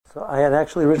So I had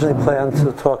actually originally planned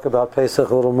to talk about Pesach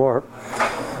a little more,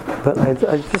 but I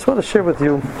just want to share with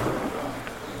you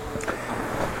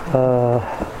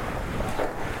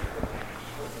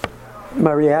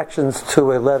my reactions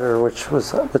to a letter which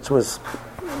was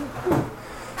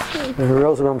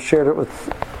Rosenbaum shared it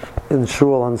with in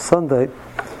shul on Sunday.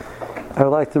 I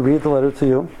would like to read the letter to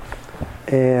you,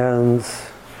 and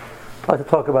I'd like to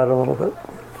talk about it a little bit.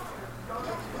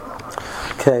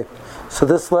 Okay, so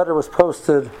this letter was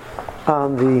posted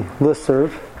on the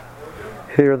listserv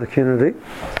here in the community,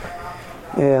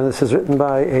 and this is written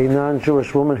by a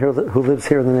non-Jewish woman here who lives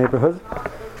here in the neighborhood.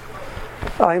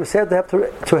 I am sad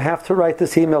to have to write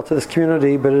this email to this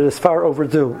community, but it is far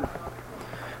overdue.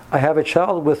 I have a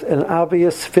child with an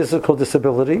obvious physical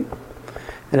disability,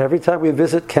 and every time we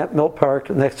visit Camp Mill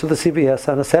Park next to the CVS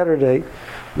on a Saturday,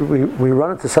 we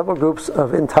run into several groups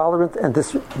of intolerant and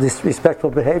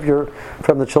disrespectful behavior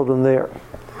from the children there.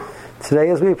 Today,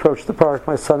 as we approached the park,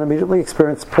 my son immediately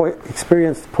experienced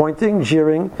pointing,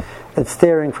 jeering, and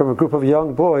staring from a group of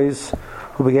young boys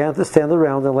who began to stand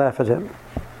around and laugh at him.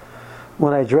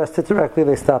 When I addressed it directly,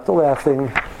 they stopped the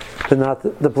laughing, but not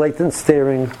the blatant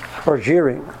staring or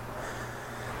jeering.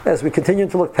 As we continued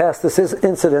to look past this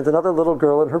incident, another little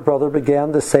girl and her brother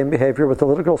began the same behavior, with the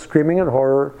little girl screaming in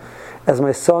horror as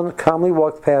my son calmly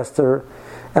walked past her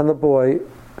and the boy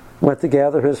went to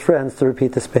gather his friends to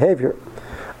repeat this behavior.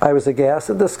 I was aghast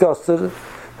and disgusted,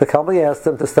 but calmly asked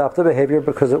them to stop the behavior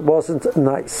because it wasn't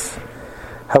nice.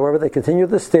 However, they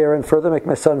continued to stare and further make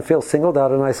my son feel singled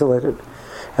out and isolated.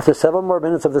 After several more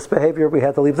minutes of this behavior, we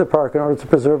had to leave the park in order to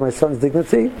preserve my son's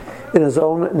dignity in his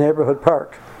own neighborhood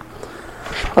park.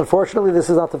 Unfortunately, this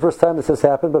is not the first time this has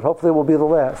happened, but hopefully it will be the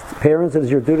last. Parents, it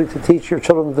is your duty to teach your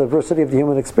children the diversity of the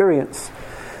human experience.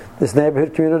 This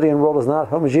neighborhood, community, and world is not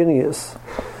homogeneous.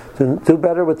 Do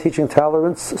better with teaching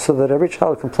tolerance so that every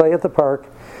child can play at the park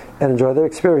and enjoy their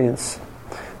experience,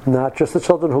 not just the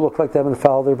children who look like them and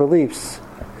follow their beliefs.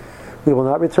 We will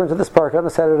not return to this park on a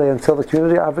Saturday until the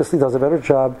community obviously does a better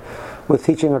job with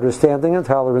teaching understanding and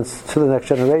tolerance to the next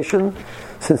generation.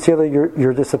 Sincerely,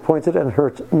 your disappointed and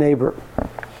hurt neighbor.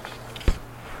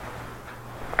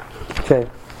 Okay,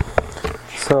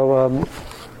 so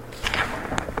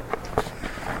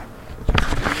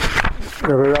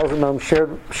Rabbi Rosenbaum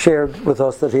shared with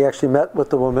us that he actually met with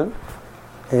the woman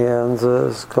and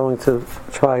is going to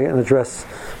try and address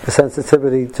the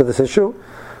sensitivity to this issue.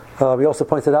 We also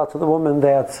pointed out to the woman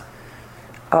that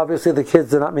obviously the kids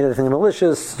did not mean anything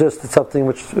malicious, just it's something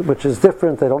which is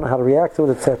different, they don't know how to react to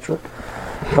it, etc.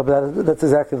 But that's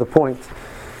exactly the point.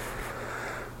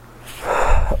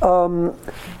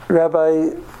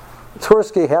 Rabbi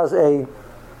Tursky has a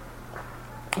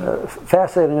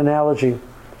fascinating analogy.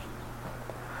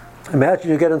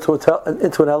 Imagine you get into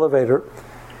an elevator,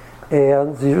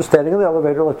 and you're standing in the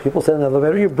elevator like people stand in the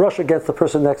elevator. You brush against the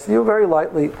person next to you very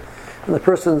lightly, and the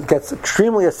person gets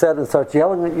extremely upset and starts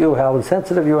yelling at you how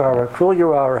insensitive you are, how cruel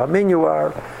you are, how mean you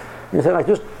are. And you're saying, I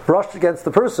just brushed against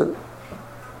the person.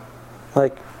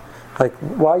 Like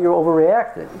why you're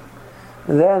overreacting.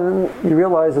 And then you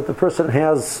realize that the person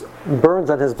has burns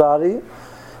on his body,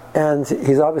 and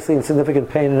he's obviously in significant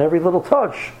pain, and every little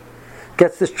touch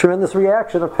gets this tremendous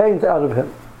reaction of pain out of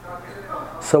him.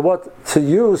 So what to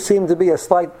you seemed to be a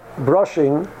slight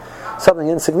brushing, something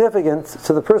insignificant,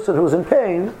 to the person who's in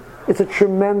pain, it's a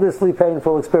tremendously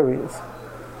painful experience.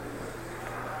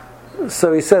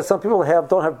 So he says some people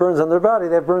don't have burns on their body;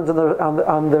 they have burns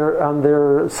on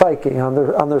their psyche,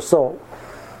 on their soul.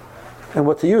 And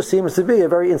what to you seems to be a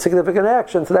very insignificant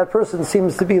action, to that person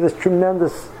seems to be this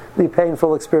tremendously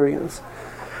painful experience.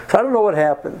 So I don't know what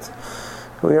happened.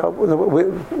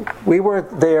 We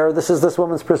weren't there. This is this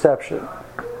woman's perception,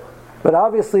 but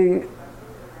obviously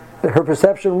her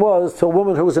perception was to a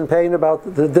woman who was in pain about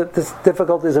the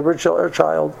difficulties of her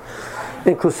child,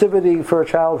 inclusivity for a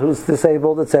child who's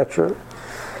disabled, etc.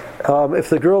 If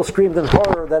the girl screamed in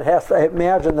horror, that has to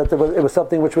imagine that it was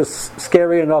something which was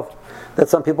scary enough that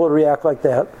some people would react like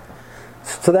that.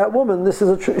 To that woman,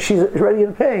 she's already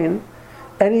in pain.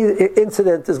 Any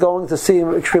incident is going to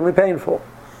seem extremely painful.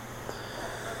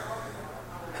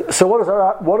 So what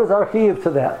is our heave to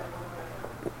that?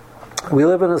 We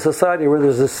live in a society where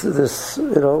there's this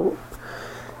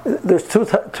there's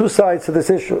two sides to this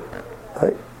issue.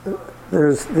 Right?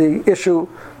 There's the issue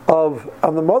of,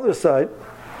 on the mother's side,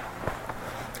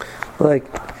 like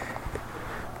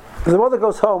the mother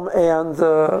goes home and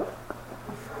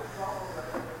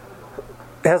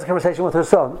has a conversation with her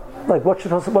son. Like what is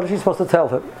she supposed to tell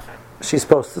him? She's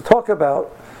supposed to talk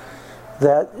about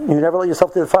that you never let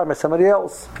yourself be defined by somebody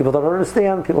else. People don't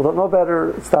understand. People don't know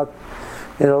better. It's not,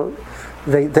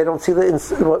 They don't see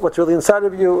what's really inside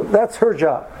of you. That's her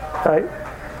job, right?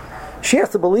 She has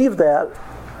to believe that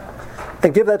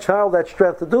and give that child that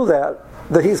strength to do that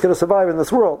he's going to survive in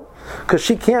this world. Because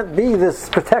she can't be this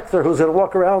protector who's going to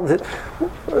walk around him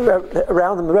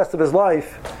the rest of his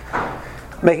life,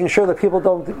 making sure that people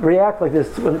don't react like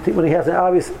this when he has an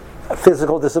obvious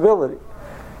physical disability.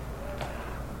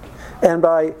 And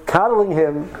by coddling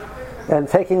him and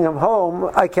taking him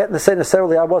home, I can't say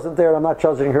necessarily I wasn't there and I'm not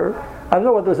judging her. I don't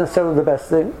know whether it was necessarily the best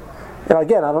thing. And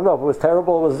again, I don't know if it was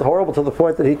terrible, it was horrible to the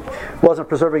point that he wasn't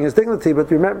preserving his dignity, but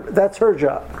remember, that's her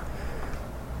job.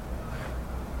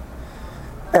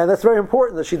 And that's very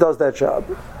important that she does that job.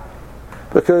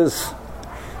 Because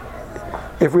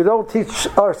if we don't teach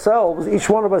ourselves, each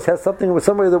one of us has something with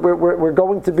somebody that we're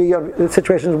going to be in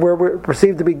situations where we're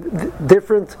perceived to be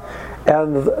different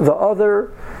and the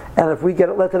other. And if we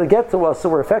let it get to us, so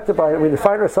we're affected by it, we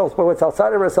define ourselves by what's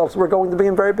outside of ourselves, we're going to be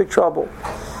in very big trouble.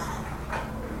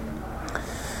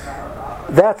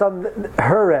 That's on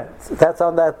her end. That's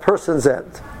on that person's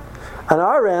end. On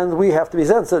our end, we have to be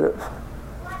sensitive.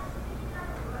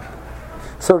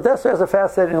 So Dessler has a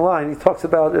fascinating line. He talks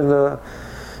about in the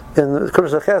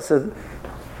Kurdish Chesed,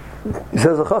 he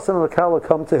says the Chassan and the Kala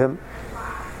come to him,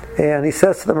 and he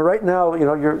says to them, right now, you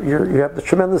have the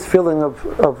tremendous feeling of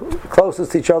closeness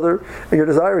to each other, and your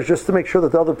desire is just to make sure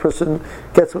that the other person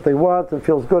gets what they want and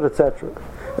feels good, etc.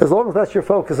 As long as that's your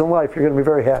focus in life, you're going to be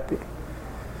very happy.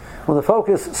 When the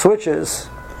focus switches,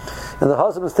 and the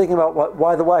husband is thinking about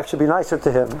why the wife should be nicer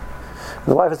to him, and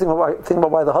the wife is thinking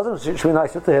about why the husband should be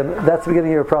nicer to him, that's the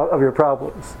beginning of your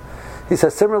problems. He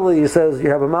says, similarly, you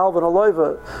have a malva and a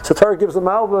loiva. So Torah gives the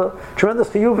malva tremendous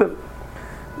chiyuvim.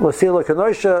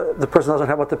 The person doesn't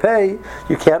have what to pay.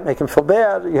 You can't make him feel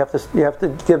bad. You have to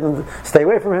give him, stay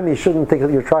away from him. You shouldn't think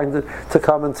that you're trying to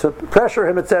come and to pressure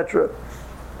him, etc.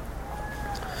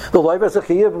 The loiva is a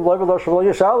chiyuv, loiva lo shelo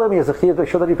yishalem. He has a chiyuv to make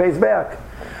sure that he pays back.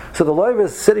 So the loiva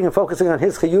is sitting and focusing on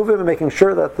his chiyuvim and making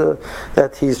sure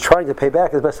that he's trying to pay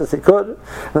back as best as he could.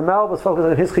 The malva is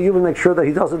focusing on his chiyuvim and make sure that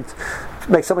he doesn't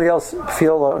make somebody else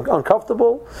feel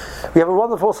uncomfortable. We have a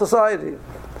wonderful society.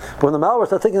 But when the malva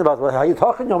starts thinking about, well, how are you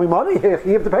talking? You owe me money. You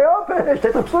have to pay off. You have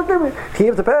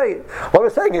to pay. What we're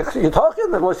saying, you're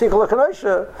talking. When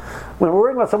we're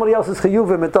worrying about somebody else's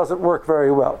chiyuvim, it doesn't work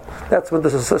very well. That's when the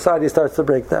society starts to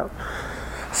break down.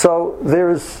 So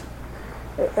there is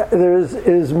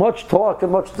much talk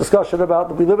and much discussion about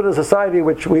that we live in a society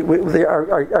which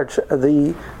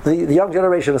the young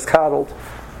generation is coddled.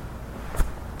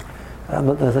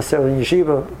 Not necessarily in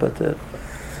yeshiva, but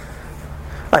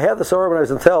I had the story when I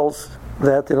was in Telz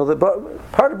that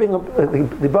part of being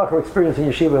the Bacher experience in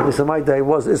yeshiva, at least in my day,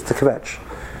 is to kvetch.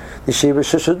 Yeshiva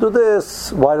should do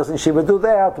this. Why doesn't yeshiva do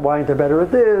that? Why aren't they better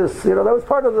at this? That was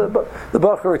part of the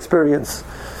Bacher experience,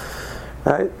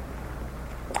 right?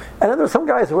 And then there were some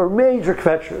guys who were major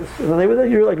kvetchers,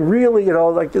 and you're like really, you'd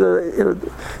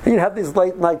have these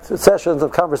late night sessions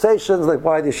of conversations, like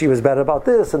why the yeshiva is bad about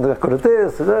this and they're good at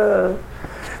this.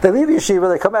 They leave yeshiva,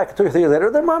 they come back 2 or 3 years later,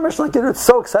 their mom is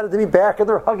so excited to be back, and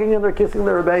they're hugging and they're kissing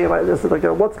their rebbe, and this is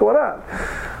what's going on?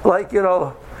 Like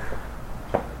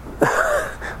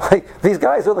these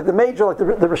guys are like the major, like the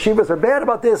yeshivas are bad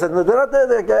about this, and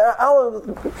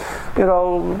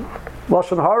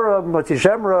Lashon Hara,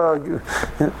 Matishemra,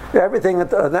 everything,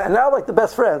 and now like the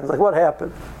best friends. Like what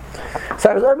happened?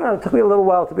 So I was Armin. It took me a little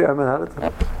while to be Armin.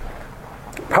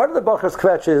 Part of the Bacher's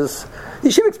kvetch is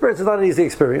yeshiva experience is not an easy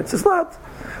experience. It's not.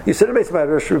 You sit in Beis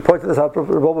Medrash. We pointed this out.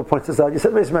 Rebbe points this out. You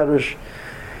sit in Beis Medrash,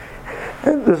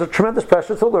 and there's a tremendous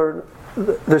pressure to learn.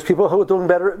 There's people who are doing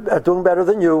better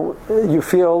than you. You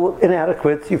feel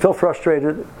inadequate. You feel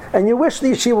frustrated, and you wish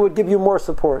the yeshiva would give you more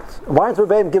support. Why aren't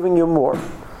Rebbeim giving you more?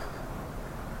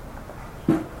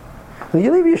 When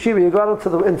you leave yeshiva, you go out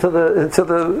into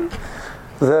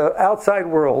the outside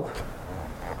world.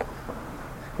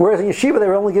 Whereas in yeshiva,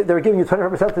 they were giving you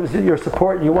 25% of your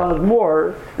support, and you wanted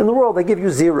more. In the world, they give you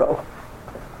 0.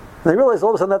 And they realized all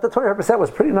of a sudden that the 25% was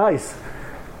pretty nice.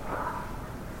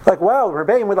 Like, wow,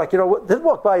 Rebbeim would they'd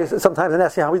walk by you sometimes and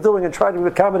ask you how we're doing and try to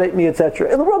accommodate me,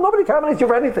 etc. In the world, nobody accommodates you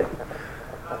for anything.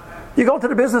 You go into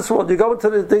the business world. You go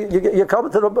into you come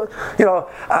into the.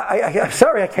 I'm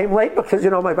sorry I came late because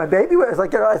my baby was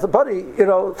like as a buddy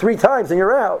 3 times and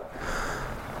you're out.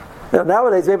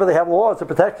 Nowadays maybe they have laws to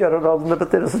protect you. I don't know,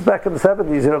 but this is back in the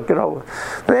 70s.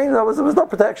 There was no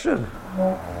protection.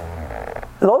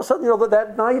 And all of a sudden,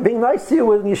 that being nice to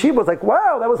you in yeshiva was like,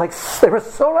 wow, that was like they were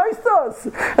so nice to us.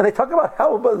 And they talk about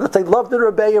how they loved the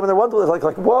rebbeim and they wanted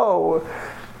like whoa,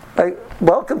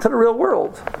 welcome to the real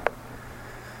world.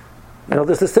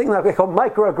 There's this thing that we call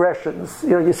microaggressions.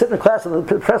 You sit in a class and the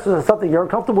professor says something you're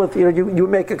uncomfortable with. You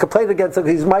make a complaint against it.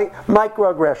 These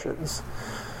microaggressions.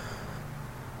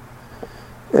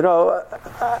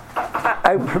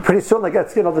 I pretty soon like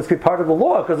that's this be part of the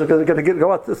law because they're going to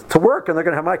go out to work and they're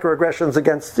going to have microaggressions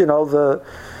against and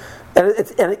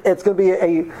it's going to be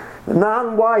a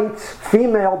non-white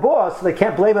female boss. They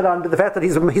can't blame it on the fact that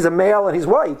he's a male and he's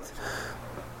white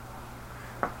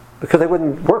because they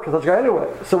wouldn't work with such a guy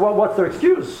anyway. So what's their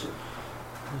excuse?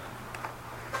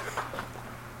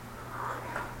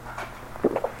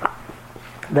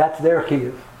 That's their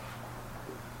chiyuv.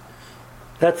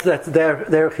 That's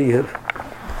their chiyuv.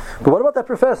 But what about that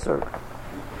professor?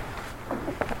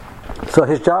 So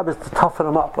his job is to toughen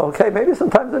him up. Okay, maybe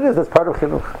sometimes it is. That's part of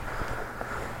chinuch.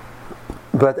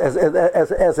 But as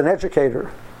an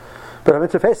educator, but I'm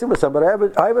interfacing with somebody, I have a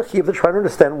chiyuv to try to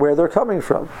understand where they're coming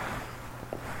from.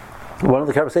 One of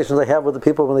the conversations I have with the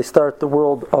people when they start the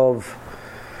world of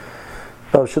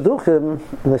shidduchim,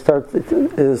 when they start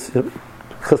is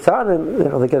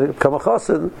chasanim, they get a become a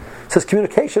chassan. Says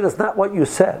communication is not what you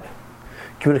said.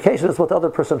 Communication is what the other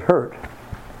person heard.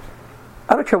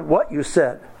 I don't care what you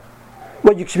said.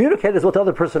 What you communicate is what the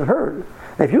other person heard.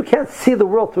 And if you can't see the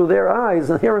world through their eyes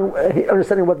and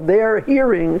understanding what they're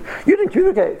hearing, you didn't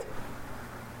communicate.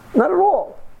 Not at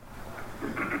all.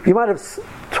 You might have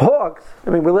talked.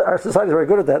 Our society is very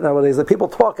good at that nowadays. That people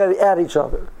talk at each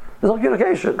other. There's no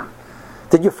communication.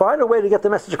 Did you find a way to get the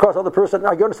message across to the other person?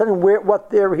 Are you understanding what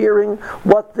they're hearing,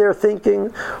 what they're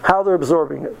thinking, how they're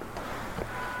absorbing it?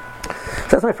 So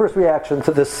that's my first reaction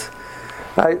to this.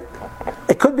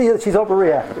 It could be that she's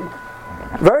overreacting.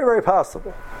 Very, very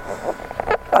possible.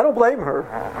 I don't blame her.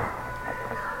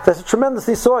 That's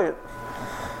tremendously soiled.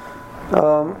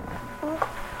 I'm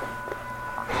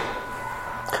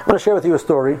going to share with you a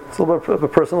story. It's a little bit of a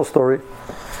personal story.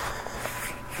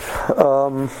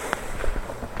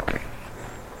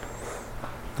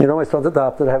 My son's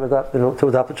adopted. I have two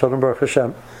adopted children, Baruch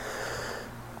Hashem.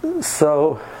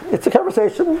 So it's a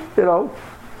conversation.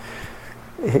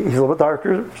 He's a little bit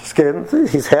darker skinned.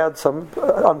 He's had some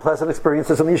unpleasant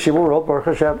experiences in the yeshiva world, Baruch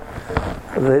Hashem,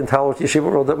 the intolerant yeshiva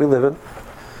world that we live in.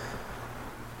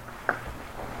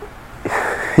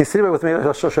 He's sitting with me.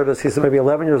 I'll show this. He's maybe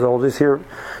 11 years old. He's here,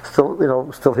 still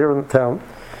here in the town.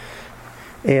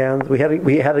 And we had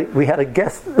a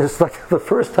guest. It's like the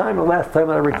first time and last time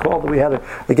that I recall that we had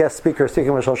a guest speaker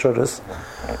speaking with Shal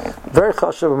very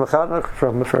chashuv mechanech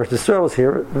from First Israel was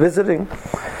here visiting,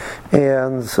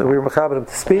 and so we were mechaber him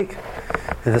to speak.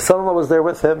 And his son-in-law was there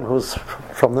with him, who's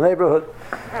from the neighborhood.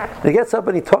 And he gets up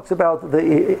and he talks about the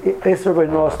Isser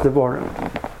B'Nos Devorim.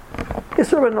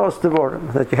 Isser B'Nos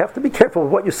Devorim, that you have to be careful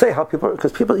with what you say,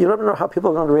 because you never know how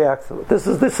people are going to react to it. This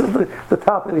is the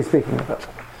topic he's speaking about.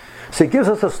 So he gives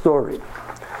us a story.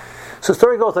 So the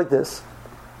story goes like this.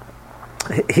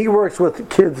 He works with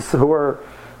kids who are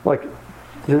like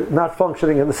not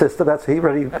functioning in the system. He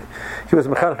was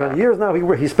mechanech for years now.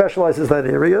 He specializes in that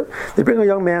area. They bring a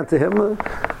young man to him, an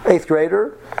 8th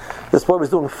grader. This boy was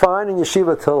doing fine in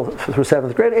yeshiva through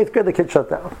 7th grade. 8th grade, the kid shut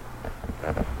down.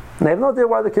 And they have no idea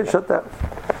why the kid shut down.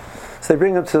 So they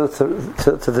bring him to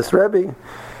this Rebbe,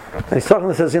 and he's talking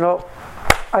and says, I know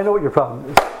what your problem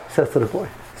is. He says to the boy.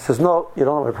 He says, no, you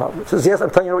don't know what your problem is. He says, yes, I'm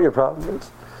telling you what your problem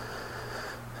is.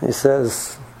 He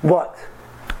says, what?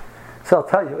 So I'll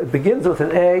tell you, it begins with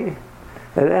an A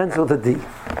and it ends with a D. And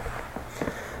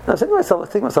I was thinking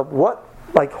to myself, what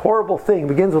horrible thing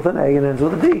begins with an A and ends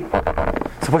with a D?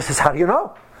 So the boy says, how do you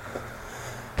know?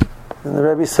 And the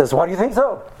Rebbe says, why do you think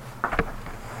so?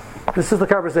 This is the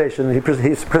conversation he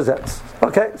presents.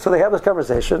 Okay, so they have this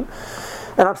conversation.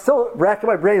 And I'm still racking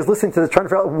my brains listening to this, trying to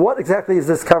figure out what exactly is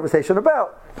this conversation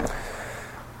about.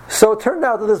 So it turned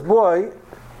out that this boy,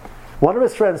 one of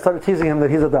his friends started teasing him that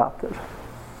he's adopted.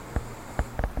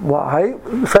 Why?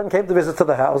 A friend came to visit to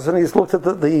the house and he's looked at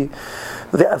the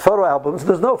photo albums.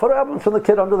 There's no photo albums from the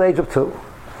kid under the age of 2.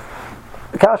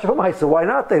 Kasha from Haisa, why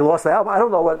not? They lost the album. I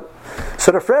don't know what.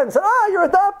 So the friend said, you're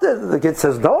adopted. The kid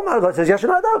says, no, I'm not adopted. He says, yes,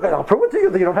 you're not adopted. I'll prove it to you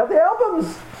that you don't have the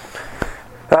albums.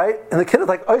 Right? And the kid is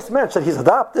like ois mensch that he's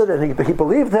adopted, and he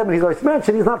believed him, and he's ois mensch,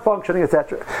 and he's not functioning,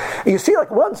 etc. And you see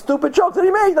one stupid joke that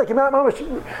he made, he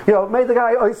made the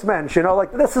guy ois mensch,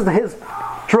 this is his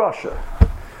drasha.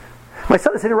 My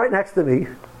son is sitting right next to me,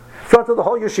 in front of the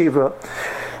whole yeshiva,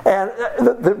 and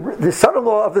the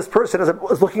son-in-law of this person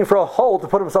is looking for a hole to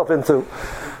put himself into.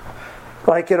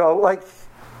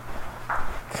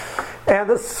 And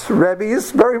this Rebbe is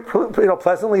very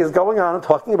pleasantly is going on and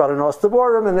talking about an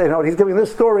Ostaborim, and he's giving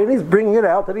this story and he's bringing it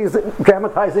out and he's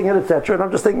dramatizing it, etc. And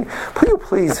I'm just thinking, will you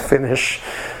please finish?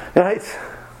 Right?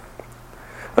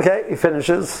 Okay, he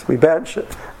finishes, we bench, and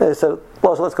he said,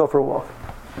 well, so let's go for a walk.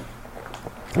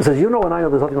 He says, you know and I know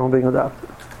there's nothing wrong with being adopted.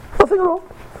 Nothing at all.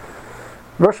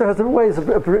 Russia has different ways of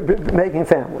making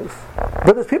families.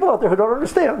 But there's people out there who don't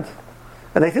understand.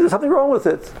 And they think there's something wrong with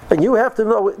it. And you have to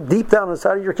know deep down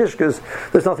inside of your kishkas,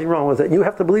 there's nothing wrong with it. And you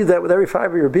have to believe that with every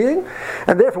fiber of your being.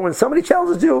 And therefore, when somebody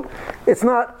challenges you, it's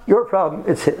not your problem,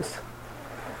 it's his.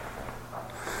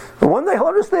 And one day he'll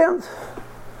understand.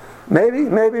 Maybe,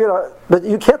 but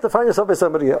you can't define yourself by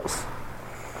somebody else.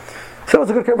 So it was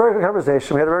a very good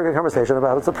conversation. We had a very good conversation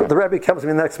about it. So the Rebbe comes to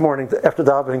me the next morning after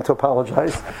davening to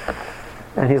apologize.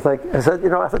 And he's like, I said,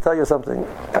 I have to tell you something.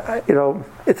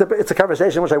 It's a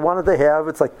conversation which I wanted to have.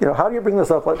 It's like, how do you bring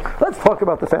this up? Like, let's talk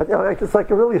about the fact. It's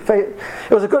like it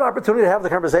was a good opportunity to have the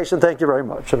conversation. Thank you very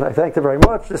much. And I thanked him very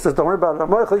much. He says, don't worry about it. I'm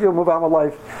going to move on with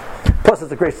life. Plus,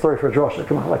 it's a great story for a drasha.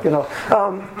 Come on,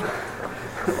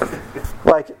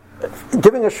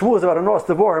 giving a shmooze about a nos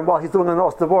devorim while he's doing a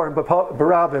nos devorim,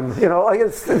 barabim.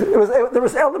 There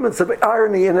was elements of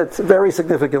irony in it very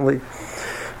significantly.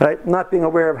 Right? Not being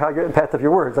aware of how your impact of your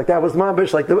words. Like that was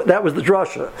mambish, that was the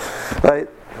drasha. Right?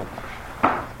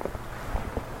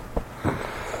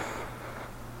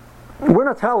 We're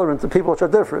not tolerant of people which are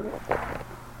different.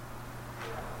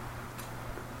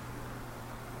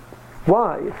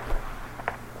 Why?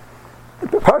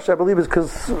 Partially, I believe, is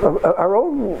because our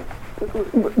own.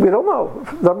 We don't know.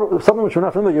 Something which we're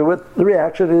not familiar with. The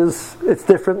reaction is it's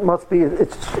different. Must be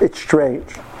it's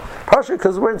strange. Partially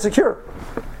because we're insecure.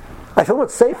 I feel much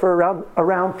safer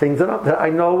around things that I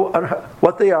know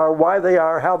what they are, why they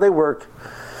are, how they work,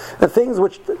 and things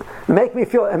which make me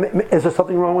feel, is there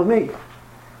something wrong with me?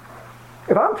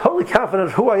 If I'm totally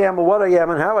confident who I am and what I am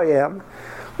and how I am,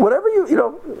 whatever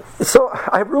so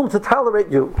I have room to tolerate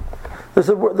you. There's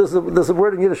a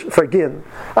word in Yiddish, vergin.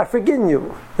 I forgive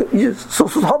you. You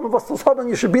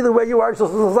should be the way you are.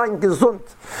 Gesund.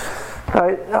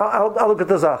 Right? I'll look at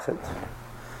the Zachet.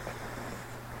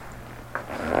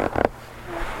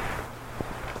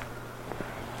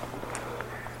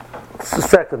 It's the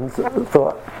second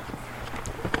thought.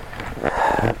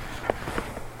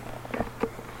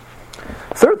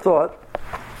 Third thought.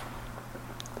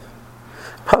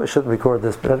 Probably shouldn't record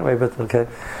this, but anyway, okay.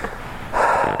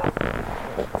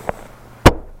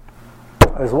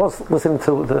 I was once listening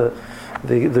to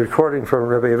the recording from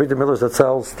Rabbi Avigdor Miller that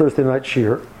sells Thursday Night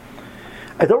Shir.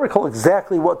 I don't recall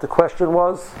exactly what the question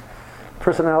was. The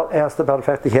person out asked about the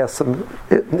fact that he has some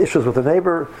issues with a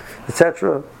neighbor,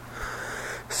 etc.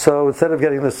 So instead of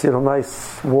getting this,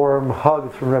 nice warm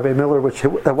hug from Rabbi Miller,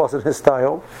 that wasn't his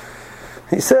style,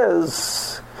 he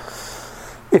says,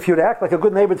 if you'd act like a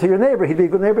good neighbor to your neighbor, he'd be a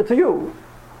good neighbor to you.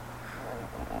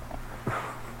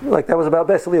 Like that was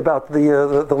basically about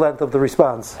the length of the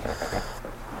response.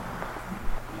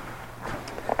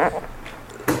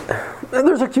 And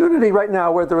there's a community right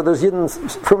now where there's Yidden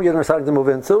from Yidden are starting to move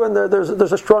into, and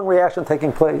there's a strong reaction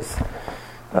taking place.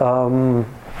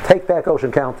 Take back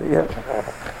Ocean County, yeah.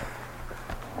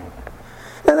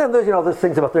 And then there's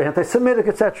things about they're anti-Semitic,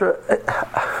 etc.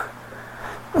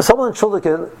 Someone in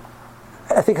Shuldikin,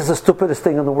 I think, is the stupidest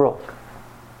thing in the world.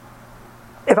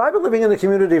 If I've been living in a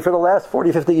community for the last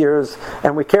 40, 50 years,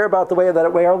 and we care about the way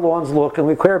our lawns look, and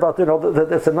we care about that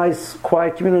it's a nice,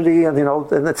 quiet community, and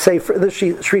and it's safe, the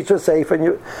streets are safe,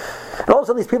 and all of a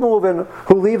sudden these people move in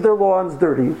who leave their lawns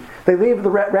dirty. They leave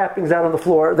the wrappings out on the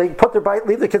floor. They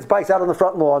leave their kids' bikes out on the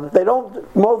front lawn. They don't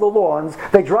mow the lawns.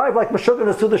 They drive like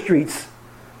mashuganas through the streets.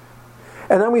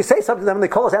 And then we say something to them, and they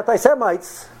call us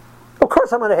anti-Semites. Of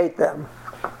course, I'm going to hate them.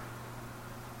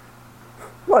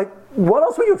 What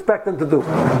else would you expect them to do?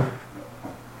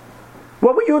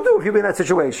 What would you do if you were in that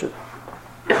situation?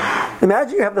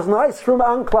 Imagine you have this nice room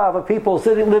enclave of people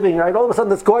living, right? All of a sudden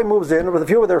this guy moves in with a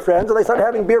few of their friends, and they start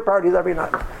having beer parties every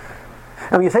night.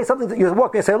 And when you say something, you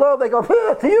walk in and say hello, they go,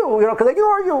 to you, because they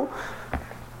ignore you.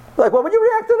 What would you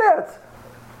react to that?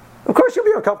 Of course you'd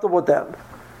be uncomfortable with them.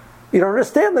 You don't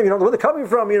understand them, you don't know where they're coming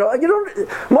from,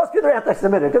 most people are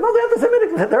anti-Semitic. They're not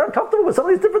anti-Semitic, they're uncomfortable with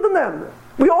somebody who's different than them.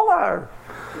 We all are.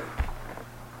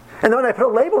 And then when I put a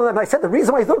label on him, I said the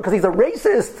reason why he's doing it because he's a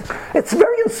racist. It's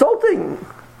very insulting.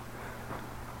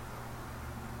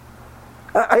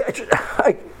 That's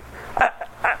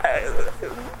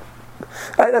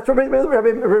what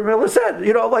Rabbi Miller said.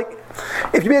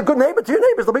 If you be a good neighbor to your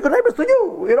neighbors, they'll be good neighbors to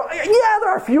you. Yeah, there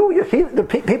are a few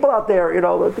people out there.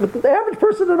 The average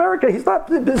person in America, he's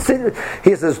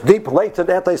this deep,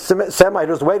 latent anti-Semite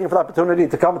who's waiting for the opportunity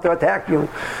to come to attack you.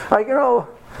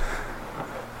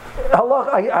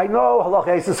 I know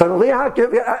halacha is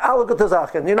I'll go to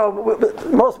Zachen. You know,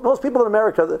 most people in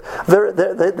America,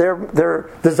 their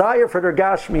desire for their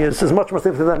gashmi is much more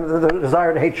significant than their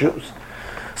desire to hate Jews.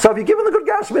 So if you give them the good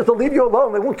gashmi, they'll leave you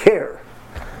alone. They won't care.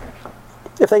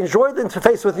 If they enjoy the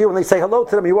interface with you and they say hello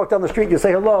to them, you walk down the street, you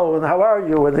say hello and how are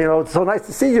you, and it's so nice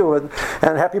to see you and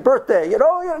happy birthday. You're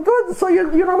good. So you're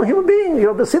a normal human being.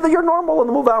 They'll see that you're normal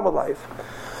and move on with life.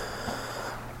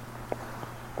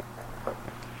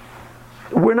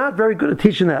 We're not very good at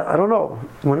teaching that. I don't know.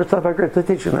 We're not very good at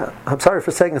teaching that. I'm sorry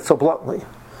for saying it so bluntly.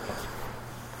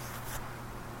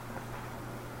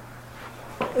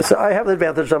 So I have the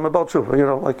advantage. I'm a Baal Tshuva.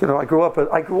 I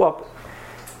grew up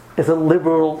as a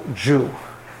liberal Jew,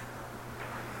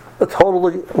 a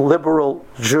totally liberal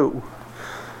Jew.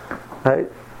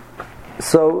 Right?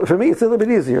 So for me, it's a little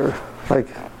bit easier. Like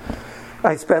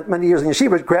I spent many years in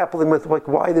yeshiva grappling with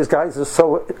why these guys are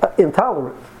so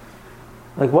intolerant.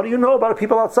 Like, what do you know about the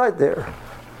people outside there?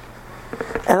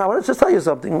 And I want to just tell you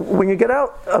something. When you get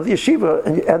out of the yeshiva,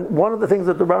 and one of the things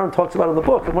that the Rambam talks about in the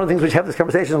book, and one of the things we have these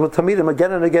conversations with Talmidim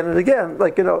again and again and again,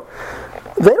 they don't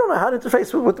know how to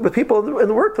interface with people in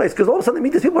the workplace, because all of a sudden they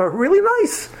meet these people who are really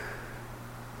nice.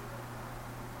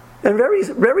 And very,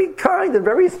 very kind and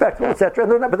very respectful, etc.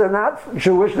 But they're not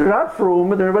Jewish, they're not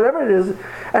frum, and they're whatever it is.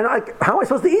 And how am I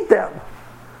supposed to eat them?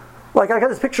 I got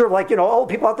this picture of all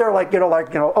the people out there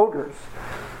ogres.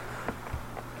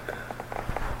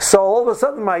 So all of a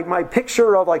sudden, my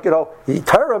picture of the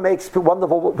Torah makes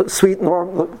wonderful, sweet,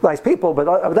 normal, nice people, but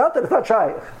without that, it's not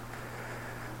shaykh.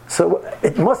 So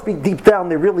it must be deep down.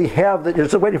 They really have that. You're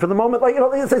just waiting for the moment.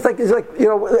 It's like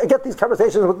I get these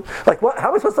conversations with what? How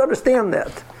am I supposed to understand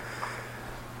that?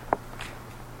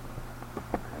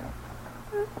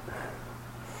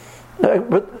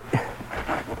 But.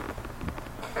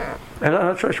 And I'm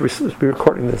not sure I should be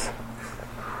recording this.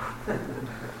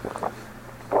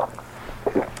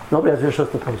 Nobody has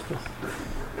rishos to post this.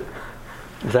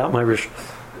 It's out my rishos.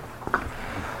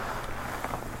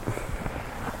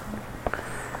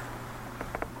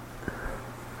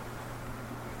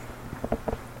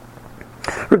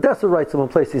 Rudessa writes in one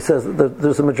place, he says that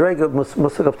there's a Madrega of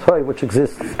Musig of Toy which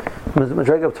exists. There's a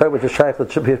Madrega of Toy which is shaykh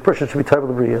that a person should be Toy with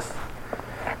the Brias.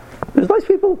 There's nice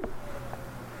people.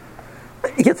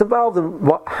 He gets involved in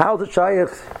how the shaykh.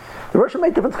 The Rosh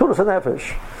made different schools in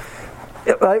Nefesh.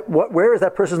 Right? Where is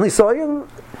that person's nisayon?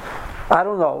 I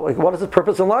don't know. What is his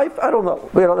purpose in life? I don't know.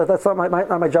 That's not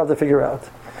my job to figure out.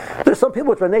 There's some people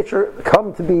which by nature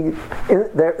come to be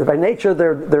by nature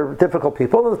they're difficult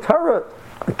people, and the Torah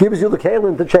gives you the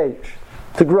kelim to change,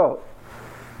 to grow.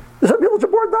 There's some people which are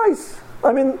born nice.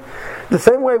 I mean, the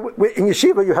same way in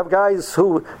yeshiva you have guys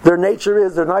who their nature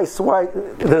is they're nice white.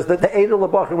 There's the edel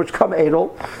lebachim which come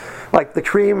edel, like the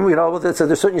cream. There's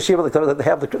certain yeshiva that they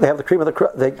have the cream of the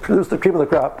crop. They produce the cream of the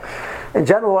crop. In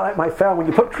general, I found when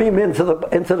you put cream into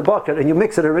the bucket and you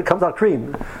mix it, it comes out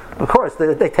cream. Of course,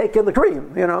 they take in the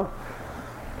cream.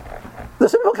 The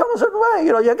people come a certain way.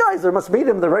 You guys, there must meet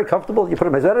them. They're very comfortable. You put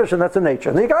them in zedish, and that's the nature.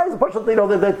 And the guys, unfortunately,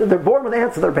 they're born with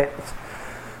ants in their pants.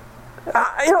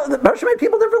 The Moshe made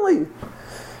people differently.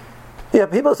 Yeah,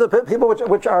 people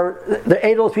which are the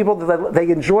edels people that they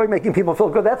enjoy making people feel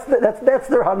good. That's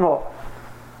their hanor.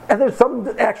 And there's some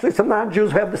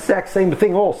non-Jews who have the exact same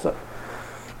thing also.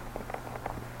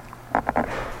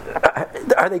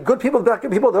 Are they good people? Not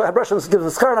good people? The Russians give the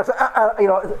schar.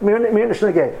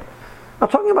 I'm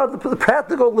talking about the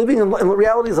practical living and the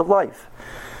realities of life.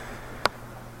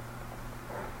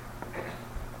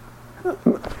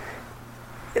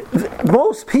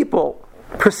 Most people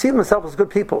perceive themselves as good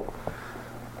people.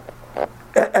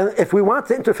 And if we want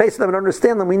to interface with them and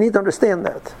understand them, we need to understand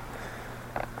that.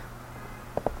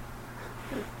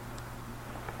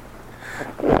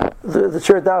 The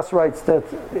Tzur Das writes that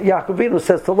Yaakov Avinu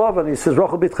says to Lavan, he says,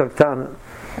 Rachel bitcha ktana.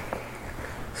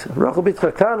 Rachel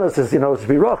bitcha ktana says, it should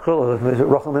be Rachel min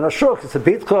hashuk, it's a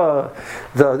bitcha,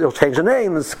 they'll change the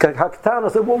names, Ktana.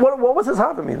 So what was his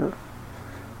havamina?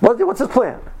 What's his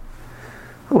plan?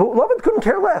 Lavan couldn't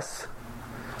care less.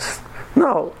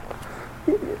 No.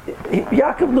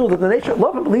 Yaakov knew that the nature.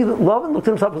 Lavan believed that Lavan looked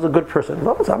at himself as a good person.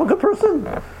 Lavan said, I'm a good person.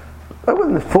 I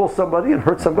wouldn't fool somebody and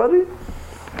hurt somebody.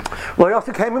 Well, he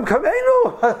also came and come,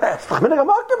 what's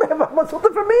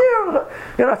something from here?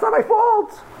 It's not my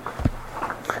fault.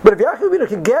 But if Yaakov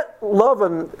could get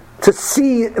Lavan to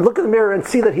see, look in the mirror and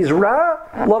see that he's Ra,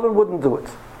 Lavan wouldn't do it.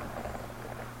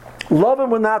 Lavan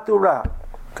would not do Ra.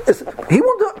 He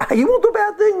won't do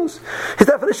bad things. His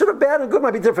definition of bad and good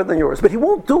might be different than yours, but he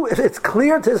won't do, if it's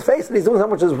clear to his face that he's doing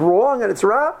something which is wrong and it's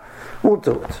Ra, won't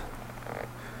do it.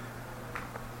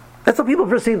 That's how people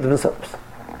perceive themselves.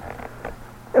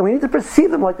 And we need to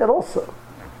perceive them like that also.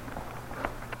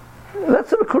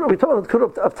 That's the Nakuda. We talk about the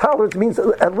Nakuda of tolerance means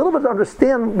a little bit to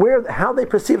understand how they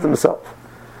perceive themselves.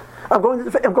 I'm going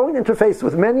to interface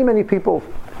with many, many people,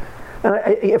 and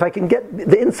if I can get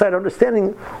the inside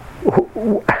understanding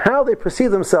how they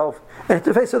perceive themselves and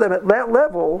interface with them at that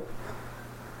level,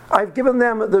 I've given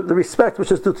them the respect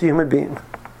which is due to a human being.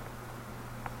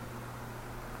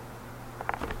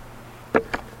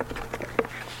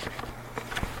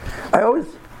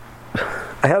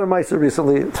 I had a Meiser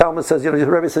recently. Talmud says, your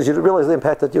Rebbe says, you didn't realize the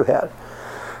impact that you had.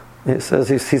 He says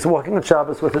he's walking on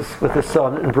Shabbos with his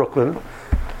son in Brooklyn,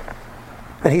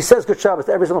 and he says Good Shabbos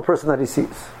to every single person that he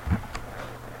sees.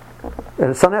 And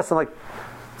his son asks him,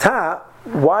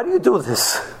 why do you do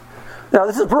this? Now,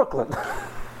 this is Brooklyn.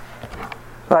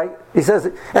 Right? He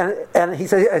says, and he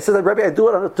says, I said, Rebbe, I do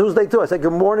it on a Tuesday too. I say,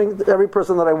 good morning to every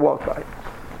person that I walk by.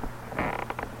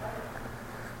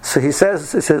 So he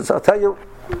says, I'll tell you,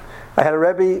 I had a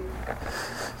Rebbe,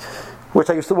 which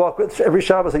I used to walk with every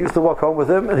Shabbos. I used to walk home with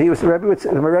him, and my Rebbe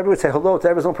would say hello to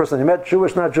every single person he met,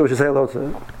 Jewish, not Jewish. He'd say hello to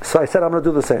him. So I said, I'm going to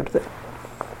do the same thing.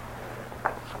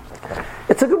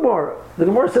 It's a Gemara. The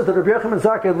Gemara says that Rabbi Yochanan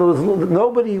Zakkai,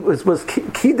 nobody was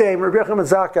kidem Rabbi Yochanan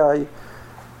Zakkai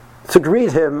to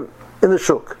greet him in the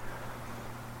shuk.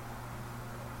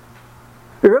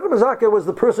 Rabbi Yochanan Zakkai was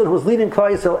the person who was leading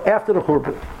Klal Yisrael after the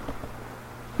Churban,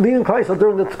 leading Klal Yisrael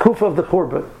during the Tkufa of the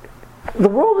Churban. The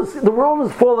world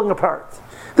is falling apart.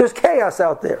 There's chaos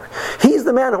out there. He's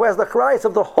the man who has the cries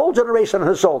of the whole generation on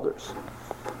his shoulders.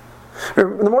 The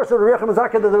more so Rabbi Yochanan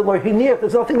Zakkai,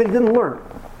 there's nothing that he didn't learn.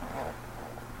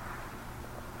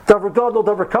 Davar Gadol,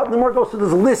 Davar Kat. The more goes to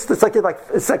this list. It's like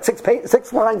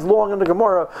 6 lines long in the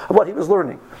Gemara of what he was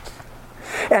learning.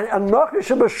 And Nachash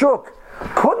B'Shuk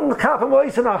couldn't cap him a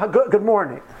good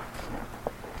morning.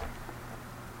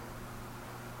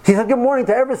 He said good morning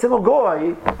to every single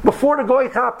goy before the goy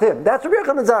tapped him. That's Rabbi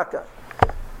Yochanan Zakkai.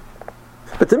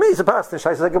 But to me, it's a pasnish.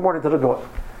 I said good morning to the goy.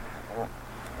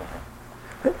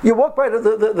 You walk by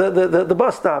the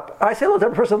bus stop. I say hello to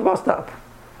every person at the bus stop.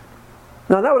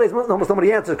 Now nowadays, almost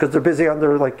nobody answers because they're busy on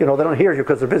their they don't hear you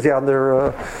because they're busy on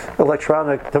their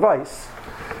electronic device,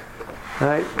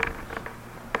 right?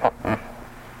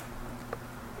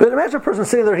 But imagine a person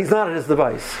sitting there; he's not at his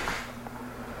device.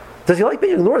 Does he like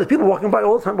being ignored? There's people walking by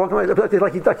all the time,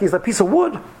 like he's a piece of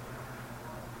wood.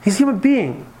 He's a human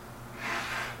being.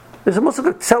 There's a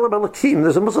Muslim Tzelem Elokim.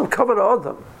 There's a Muslim Kavod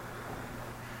Adam.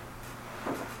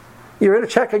 You're in a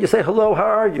checkout. You say hello. How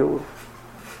are you?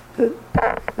 We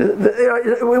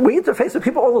interface with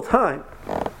people all the time.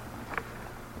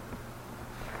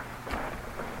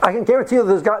 I can guarantee you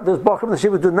there's Bachrim in the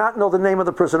yeshiva who do not know the name of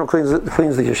the person who cleans the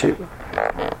yeshiva.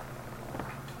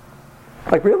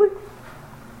 Like, really?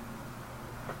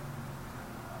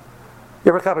 You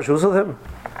ever chap shoes with him?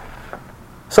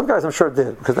 Some guys I'm sure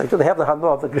did, because they have the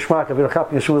hanov, the geshmak of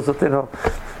chapping shoes with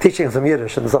teaching some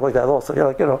Yiddish and stuff like that. Also, you're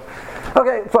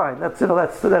okay, fine. That's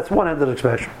one end of the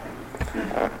expression.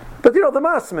 But the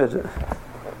masmid,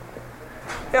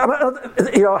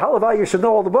 halavai, you should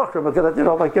know all the bachrim because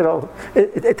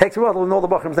it takes a while to know the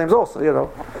bachrim's names also.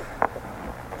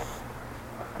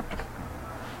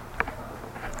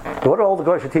 What are all the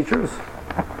Goyish teachers?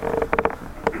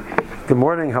 Good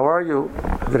morning. How are you?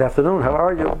 Good afternoon. How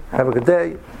are you? Have a good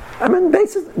day. I mean,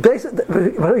 basic.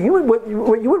 What you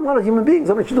would want a human being,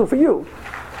 somebody should do for you.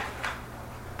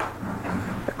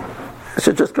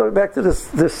 So just going back to this.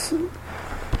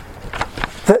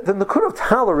 The Nakuda of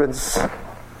tolerance,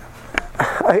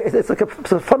 it's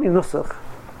a funny nusach.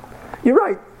 You're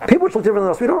right. People which look different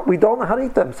than us, we don't know how to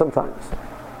eat them sometimes.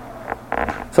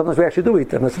 Sometimes we actually do eat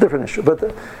them. That's a different issue.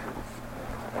 But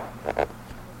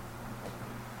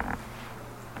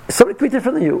somebody could be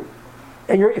different than you,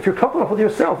 and if you're coupled up with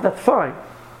yourself, that's fine.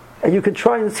 And you can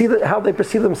try and see how they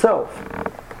perceive themselves,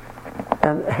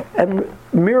 and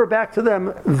mirror back to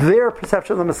them their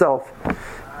perception of themselves,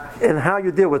 and how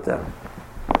you deal with them.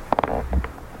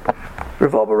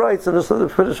 Rav Wolbe writes, and this is the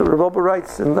finish of Rav Wolbe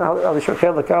writes in Alishar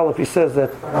Kedek Aleph, he says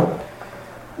that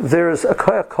there's a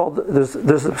koyach called there's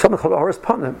something called Oris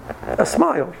Panim, a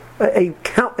smile, a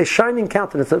shining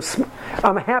countenance.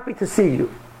 I'm happy to see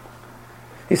you.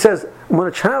 He says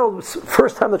when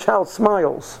first time the child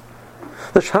smiles,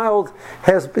 the child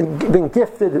has been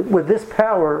gifted with this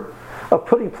power of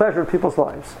putting pleasure in people's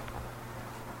lives.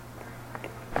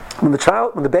 When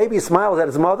the baby smiles at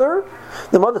his mother,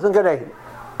 the mother's in Gan Eden.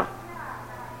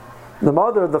 The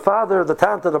mother, the father, the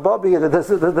tante, the bubby,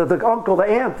 the uncle, the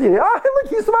aunt. Look,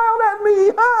 he smiled at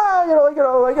me.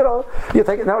 You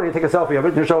take a selfie of it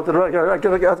and you show it to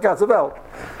the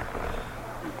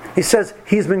He says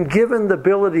he's been given the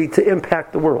ability to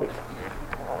impact the world.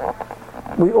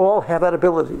 We all have that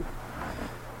ability.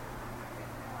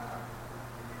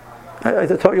 I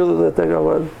told you that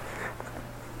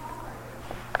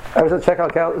I was at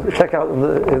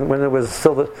checkout when it was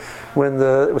still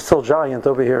it was still Giant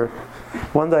over here.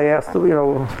 One day I asked,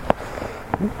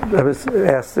 I was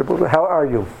asked, "How are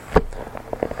you?"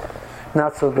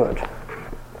 "Not so good."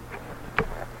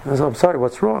 I said, "I'm sorry,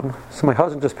 what's wrong?" So my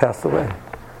husband just passed away.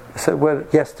 I said, "When?"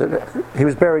 "Yesterday. He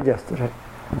was buried yesterday."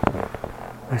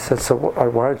 I said, "So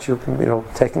why aren't you,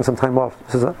 taking some time off?"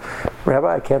 He says,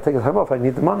 "Rabbi, I can't take the time off. I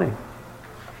need the money."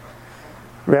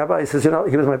 Rabbi says,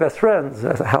 he was my best friend.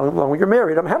 I said, "How long were you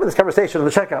married?" I'm having this conversation in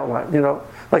the checkout line,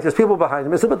 like there's people behind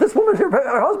him. I said, "But this woman here,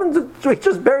 her husband,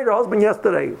 just buried her husband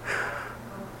yesterday."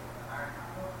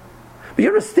 But you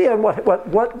understand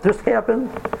what just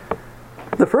happened?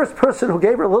 The first person who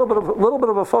gave her a little bit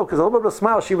of a focus, a little bit of a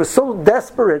smile, she was so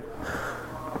desperate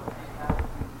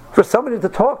for somebody to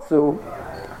talk to.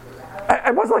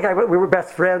 I wasn't like we were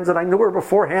best friends and I knew her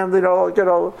beforehand,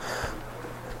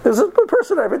 There's a good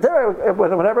person every day.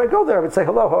 Whenever I go there, I would say,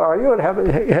 "Hello, how are you?" and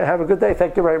have a good day.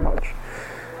 Thank you very much.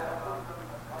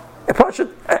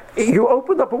 You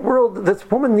opened up a world that this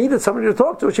woman needed somebody to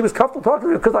talk to. She was comfortable talking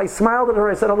to me because I smiled at her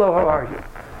and I said, "Hello, how are you?"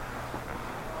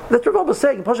 That's what Rav was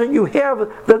saying. You have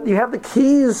the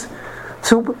keys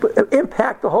to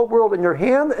impact the whole world in your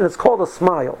hand, and it's called a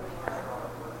smile.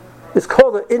 It's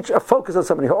called a focus on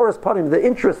somebody, or the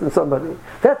interest in somebody.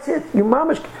 That's it.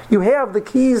 You have the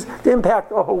keys to impact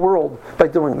the whole world by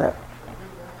doing that.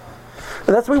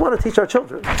 And that's what we want to teach our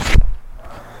children.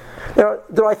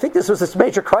 Do I think this was this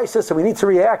major crisis and we need to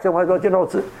react? And I go,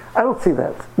 I don't see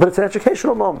that. But it's an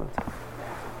educational moment.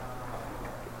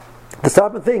 To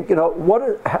stop and think, what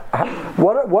is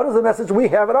the message we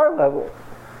have at our level?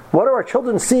 What are our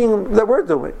children seeing that we're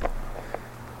doing?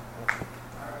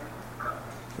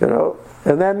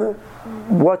 And then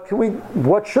what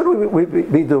should we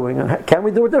be doing? And can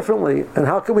we do it differently? And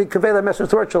how can we convey that message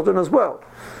to our children as well?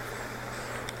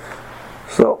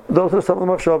 So those are some of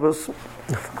the machshavos.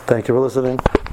 Thank you for listening.